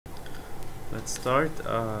Let's start.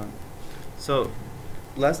 So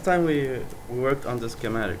last time we worked on the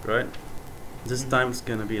schematic, right? This time it's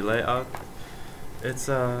gonna be layout. It's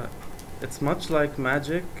much like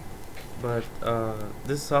Magic, but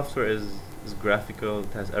this software is graphical.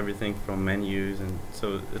 It has everything from menus, and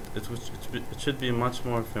so it should be much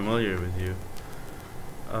more familiar with you.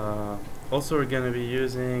 Also, we're gonna be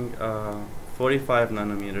using 45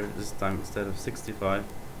 nanometer this time instead of 65,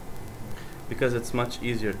 because it's much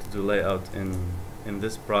easier to do layout in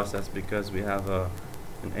this process, because we have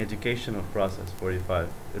an educational process 45.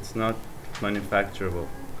 It's not manufacturable.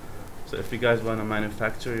 So if you guys want to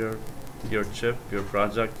manufacture your chip, your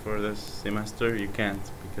project for this semester, you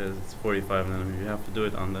can't, because it's 45 nanometer. You have to do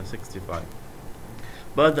it on the 65.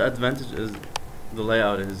 But the advantage is the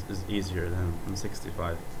layout is easier than on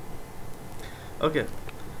 65. Okay,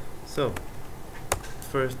 so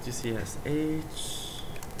first you see SH,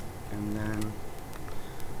 and then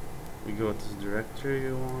we go to the directory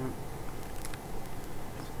you want.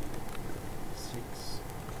 6,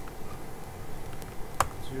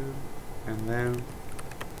 2, and then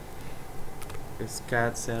it's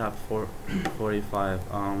cat setup for 45.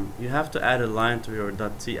 You have to add a line to your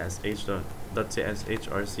 .cshrc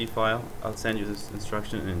file. I'll send you this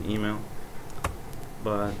instruction in an email.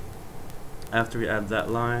 But after you add that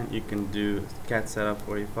line, you can do cat setup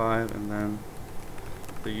 45 and then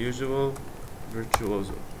the usual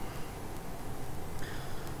virtuoso.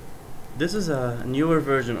 This is a newer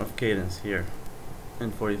version of Cadence here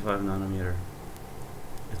in 45 nanometer.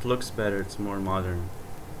 It looks better, it's more modern.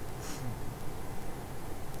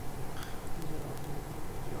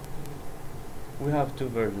 We have 2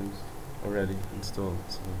 versions already installed.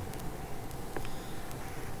 So.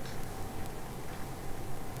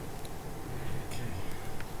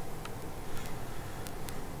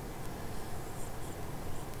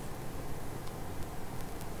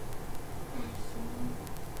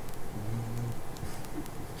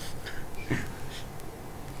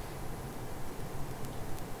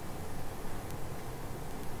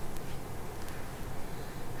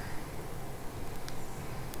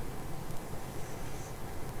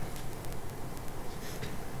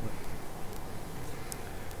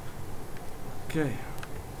 Okay,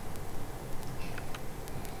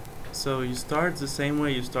 so you start the same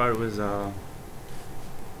way you start with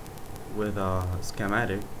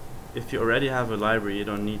schematic. If you already have a library, you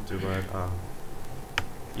don't need to, but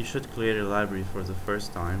you should create a library for the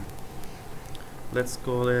first time. Let's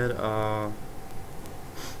call it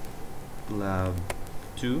lab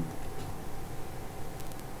 2,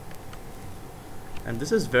 and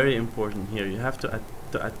this is very important here. You have to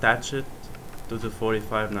attach it to the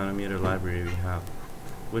 45 nanometer library we have,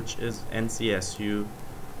 which is NCSU.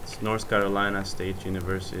 It's North Carolina State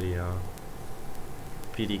University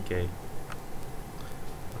PDK.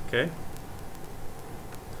 Okay,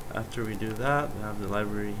 after we do that, we have the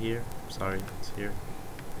library here. Sorry, it's here,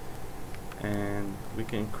 and we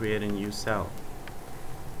can create a new cell.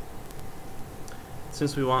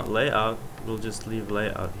 Since we want layout, we'll just leave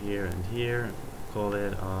layout here and here. Call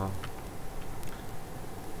it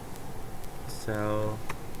cell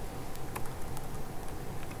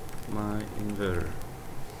my inverter.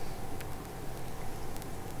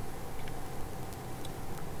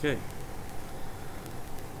 Okay.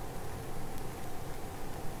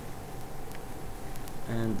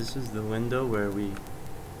 And this is the window where we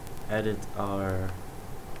edit our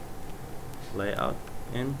layout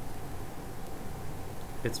in.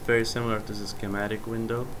 It's very similar to the schematic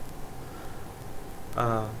window.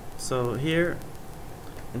 So here,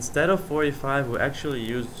 instead of 45, we actually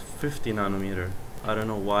used 50 nanometer. I don't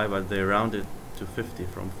know why, but they rounded to 50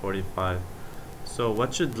 from 45. So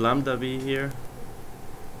what should lambda be here?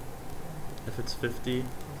 If it's 50,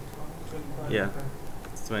 25. yeah,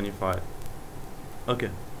 it's 25.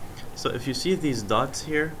 Okay, so if you see these dots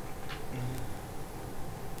here,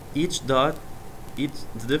 each dot, the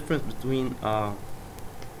difference between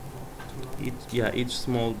each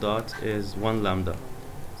small dot is 1 lambda.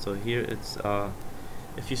 So here it's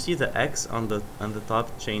if you see the X on the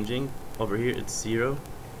top changing, over here it's 0.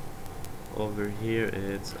 Over here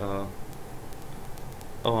it's oh,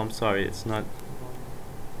 I'm sorry, it's not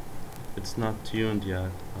tuned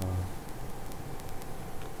yet.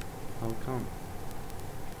 How come?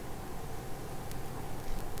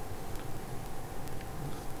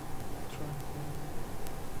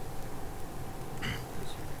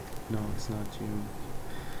 No, it's not tuned.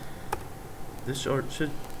 This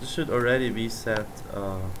should already be set.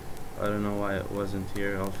 I don't know why it wasn't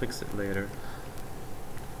here. I'll fix it later.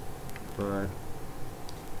 But it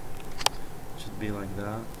should be like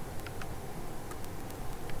that.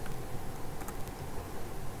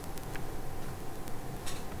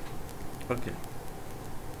 Okay.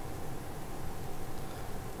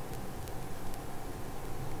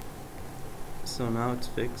 So now it's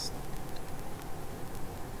fixed.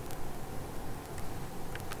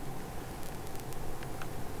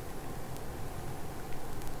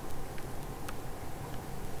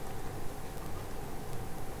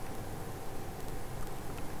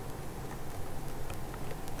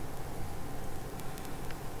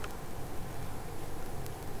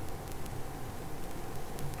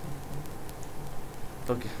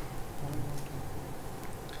 Okay.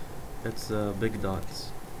 It's big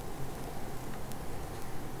dots.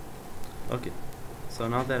 Okay. So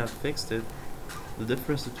now that I've fixed it, the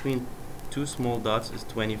difference between two small dots is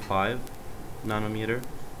 25 nanometer.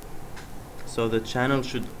 So the channel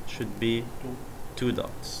should be two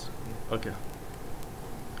dots. Okay.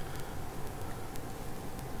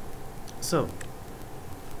 So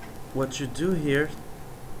what you do here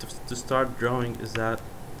to start drawing is that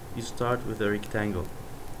you start with a rectangle.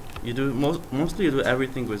 You do mostly you do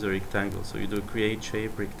everything with a rectangle. So you do create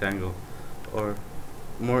shape rectangle, or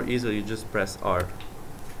more easily you just press R.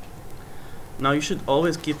 Now you should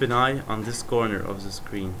always keep an eye on this corner of the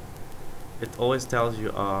screen. It always tells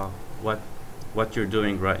you what you're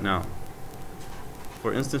doing right now.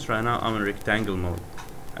 For instance, right now I'm in rectangle mode.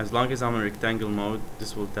 As long as I'm in rectangle mode,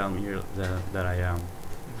 this will tell me here that I am.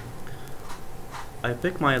 I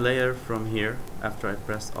pick my layer from here after I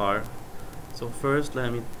press R. So first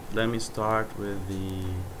let me start with the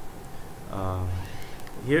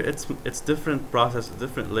here it's different process,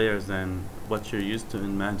 different layers than what you're used to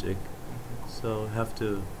in Magic. So have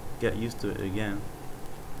to get used to it again.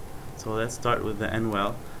 So let's start with the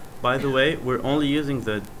NWell. By the way, we're only using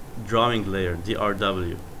the drawing layer,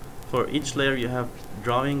 DRW. For each layer you have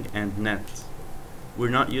drawing and net. We're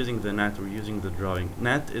not using the net, we're using the drawing.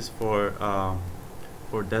 Net is for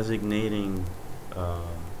designating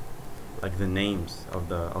like the names of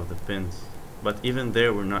the pins, but even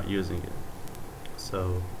there we're not using it.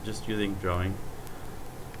 So just using drawing.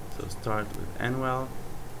 So start with NWell,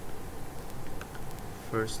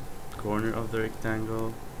 first corner of the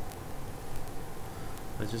rectangle.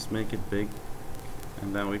 Let's just make it big,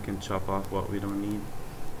 and then we can chop off what we don't need.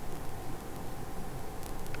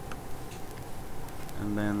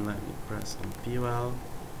 And then let me press on PWell,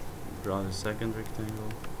 draw the second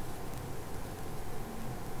rectangle.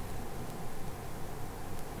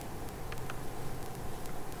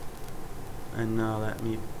 And now let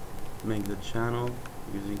me make the channel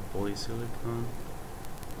using polysilicon.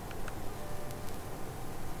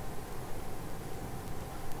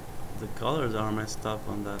 The colors are messed up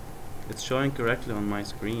on that. It's showing correctly on my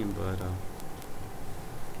screen, but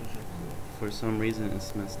for some reason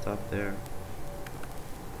it's messed up there.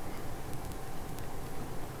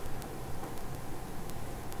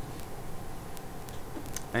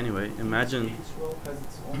 Anyway, imagine each row has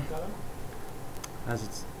its own color. Has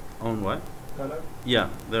its own what? Color. Yeah,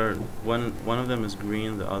 one of them is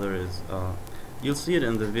green, the other is you'll see it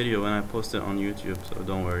in the video when I post it on YouTube, so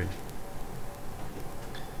don't worry.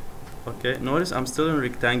 Okay, notice I'm still in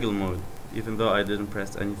rectangle mode, even though I didn't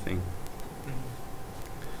press anything.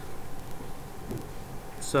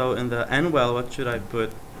 So in the NWell, what should I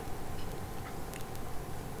put?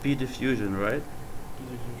 P diffusion, right?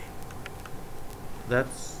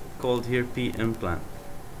 That's called here P implant.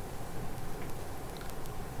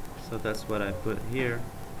 So that's what I put here,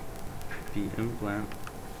 P implant.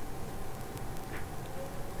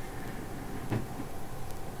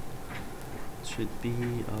 Should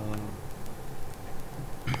be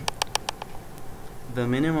the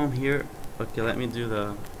minimum here. Okay, let me do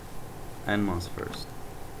the NMOS first.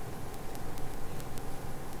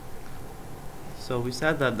 So we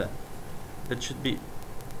said that it should be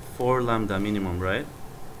 4 lambda minimum, right?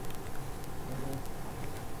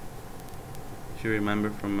 If you remember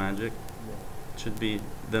from Magic, it should be,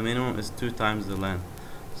 the minimum is 2 times the length.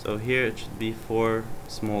 So here it should be 4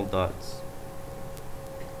 small dots.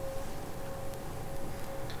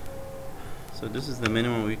 So this is the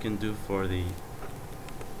minimum we can do for the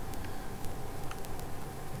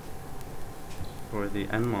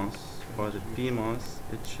NMOS. For the PMOS,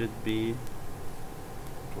 it should be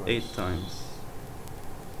 8 times.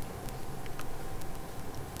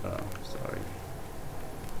 Oh, sorry.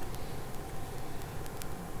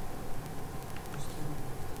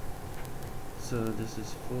 So this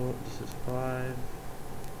is 4, this is 5,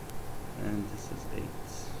 and this is 8.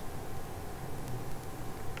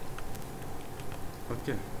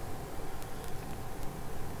 Okay.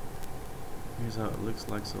 Here's how it looks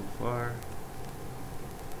like so far.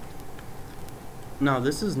 Now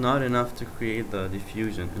this is not enough to create the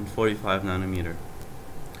diffusion in 45 nanometer.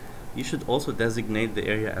 you should also designate the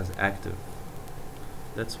area as active.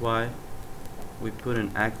 That's why we put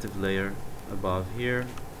an active layer above here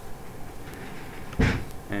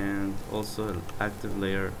and also an active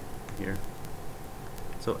layer here.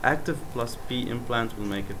 So active plus P implant will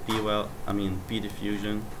make a P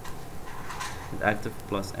diffusion, and active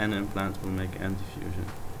plus N implant will make N diffusion.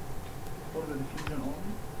 For the diffusion only?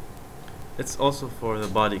 It's also for the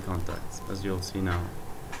body contacts, as you'll see now.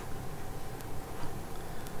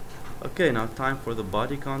 Okay, now time for the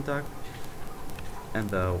body contact.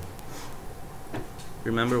 And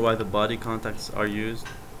remember why the body contacts are used?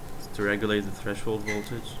 It's to regulate the threshold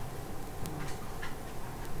voltage.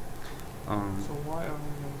 So why are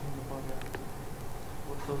we making the body active?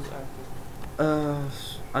 What does active?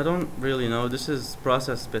 I don't really know. This is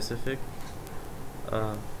process specific.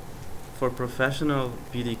 For professional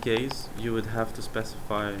PDKs, you would have to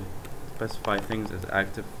specify things as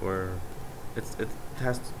active for. It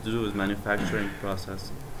has to do with manufacturing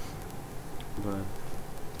process, but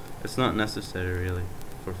it's not necessary really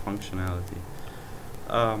for functionality.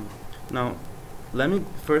 Now, let me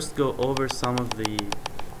first go over some of the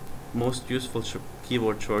most useful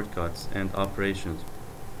keyboard shortcuts and operations.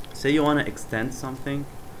 Say you want to extend something.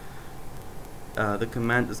 The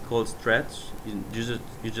command is called stretch.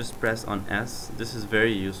 You just press on S. This is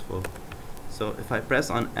very useful. So if I press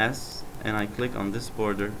on S and I click on this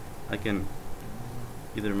border, I can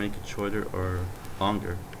either make it shorter or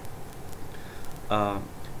longer.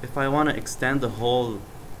 If I want to extend the whole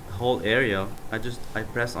area, I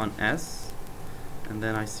press on S and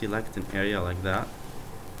then I select an area like that.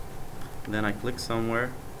 Then I click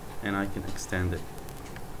somewhere and I can extend it,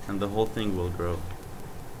 and the whole thing will grow.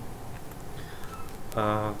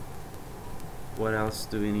 What else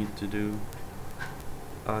do we need to do?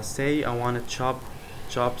 Say I want to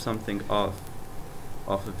chop something off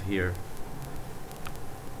of here.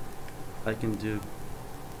 I can do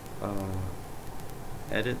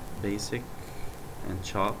edit basic and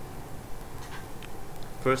chop.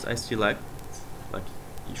 First I select, like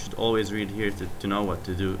you should always read here to know what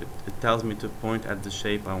to do. It tells me to point at the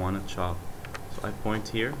shape I want to chop. So I point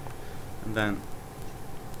here and then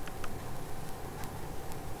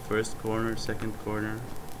first corner, second corner,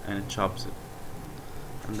 and it chops it.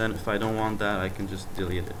 And then if I don't want that, I can just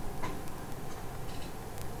delete it.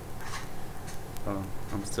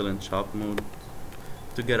 I'm still in chop mode.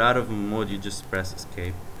 To get out of mode, you just press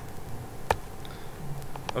escape.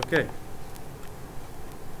 Okay.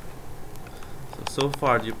 So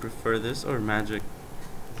far, do you prefer this or magic?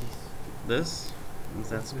 This?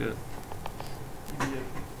 That's good.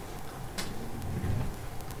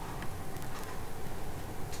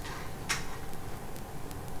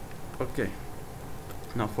 Okay.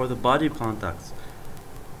 Now for the body contacts.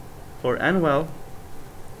 For N-well,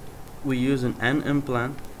 we use an N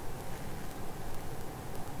implant.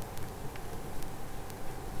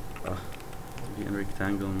 Be in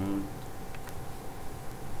rectangle mode.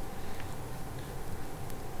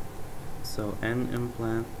 So N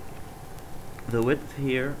implant. The width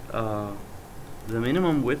here, the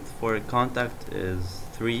minimum width for a contact is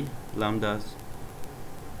 3 lambdas.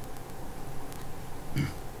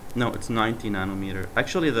 No, it's 90 nanometer.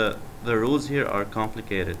 Actually, the rules here are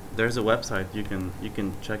complicated. There's a website you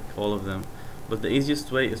can check all of them, but the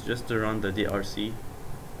easiest way is just to run the DRC,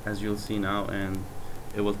 as you'll see now, and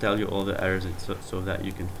it will tell you all the errors so that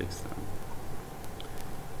you can fix them.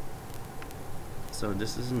 So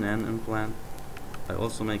this is an N implant. I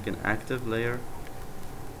also make an active layer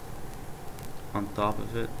on top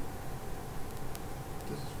of it.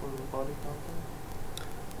 This is for the body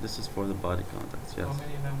contact? This is for the body contacts, yes. How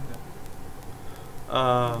many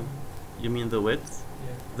lambda? You mean the width?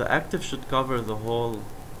 Yeah. The active should cover the whole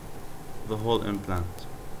implant.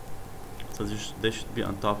 So they should be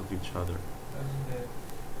on top of each other.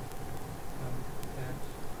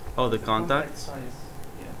 Oh, the contacts? Size.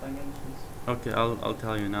 Yeah, dimensions. Okay, I'll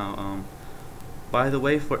tell you now. By the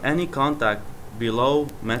way, for any contact below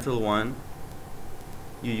metal 1,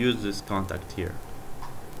 you use this contact here.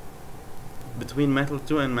 Between metal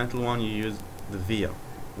 2 and metal 1, you use the via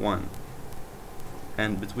 1.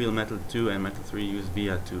 And between metal 2 and metal 3, you use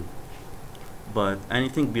via 2. But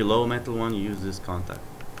anything below metal 1, you use this contact.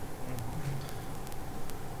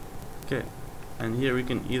 Okay, and here we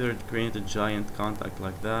can either create a giant contact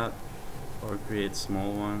like that, or create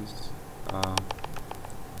small ones.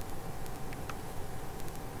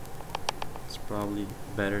 It's probably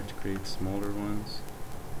better to create smaller ones.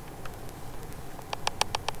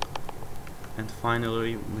 And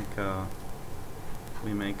finally,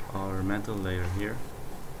 we make our metal layer here.